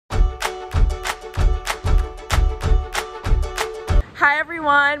Hi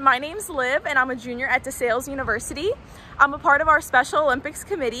everyone, my name's Liv and I'm a junior at DeSales University. I'm a part of our Special Olympics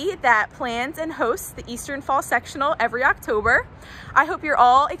committee that plans and hosts the Eastern Fall Sectional every October. I hope you're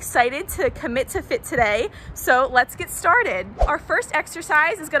all excited to commit to fit today, so let's get started. Our first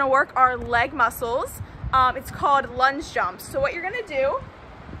exercise is going to work our leg muscles. It's called lunge jumps. So what you're going to do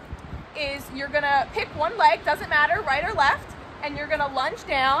is you're going to pick one leg, doesn't matter, right or left, and you're going to lunge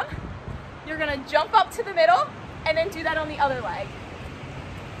down. You're going to jump up to the middle and then do that on the other leg.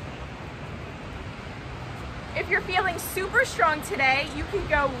 If you're feeling super strong today, you can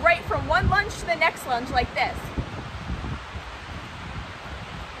go right from one lunge to the next lunge like this.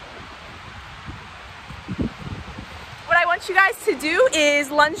 What I want you guys to do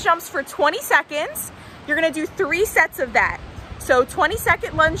is lunge jumps for 20 seconds. You're gonna do 3 sets of that. So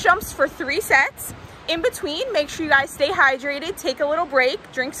 20-second lunge jumps for 3 sets. In between, make sure you guys stay hydrated, take a little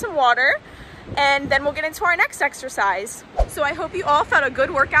break, drink some water, and then we'll get into our next exercise. So I hope you all felt a good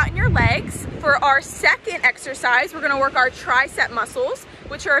workout in your legs. For our second exercise, we're gonna work our tricep muscles,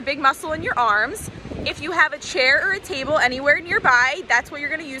 which are a big muscle in your arms. If you have a chair or a table anywhere nearby, that's what you're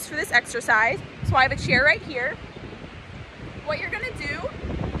gonna use for this exercise. So I have a chair right here. What you're gonna do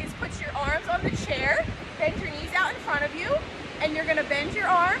is put your arms on the chair, bend your knees out in front of you, and you're gonna bend your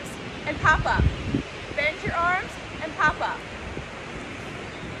arms and pop up. Bend your arms and pop up.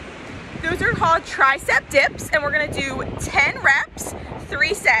 Those are called tricep dips, and we're gonna do 10 reps,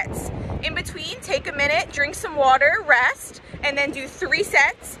 3 sets. In between, take a minute, drink some water, rest, and then do 3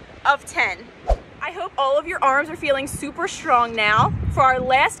 sets of 10. I hope all of your arms are feeling super strong now. For our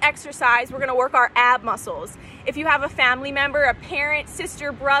last exercise, we're gonna work our ab muscles. If you have a family member, a parent,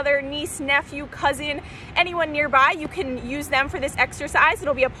 sister, brother, niece, nephew, cousin, anyone nearby, you can use them for this exercise.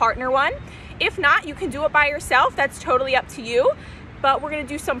 It'll be a partner one. If not, you can do it by yourself. That's totally up to you. But we're gonna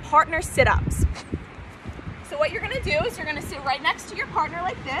do some partner sit-ups. So what you're gonna do is you're gonna sit right next to your partner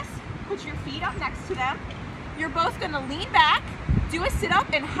like this, put your feet up next to them. You're both gonna lean back, do a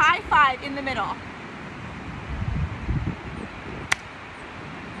sit-up, and high five in the middle.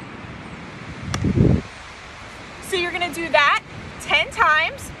 So you're gonna do that 10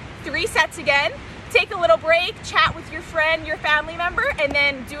 times, 3 sets again. Take a little break, chat with your friend, your family member, and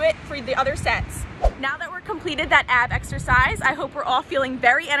then do it for the other sets. Now that we're completed that ab exercise, I hope we're all feeling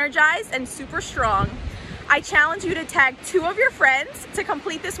very energized and super strong. I challenge you to tag 2 of your friends to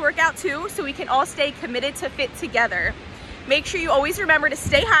complete this workout too, so we can all stay committed to fit together. Make sure you always remember to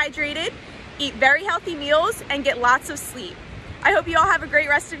stay hydrated, eat very healthy meals, and get lots of sleep. I hope you all have a great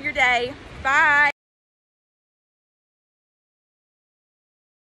rest of your day. Bye.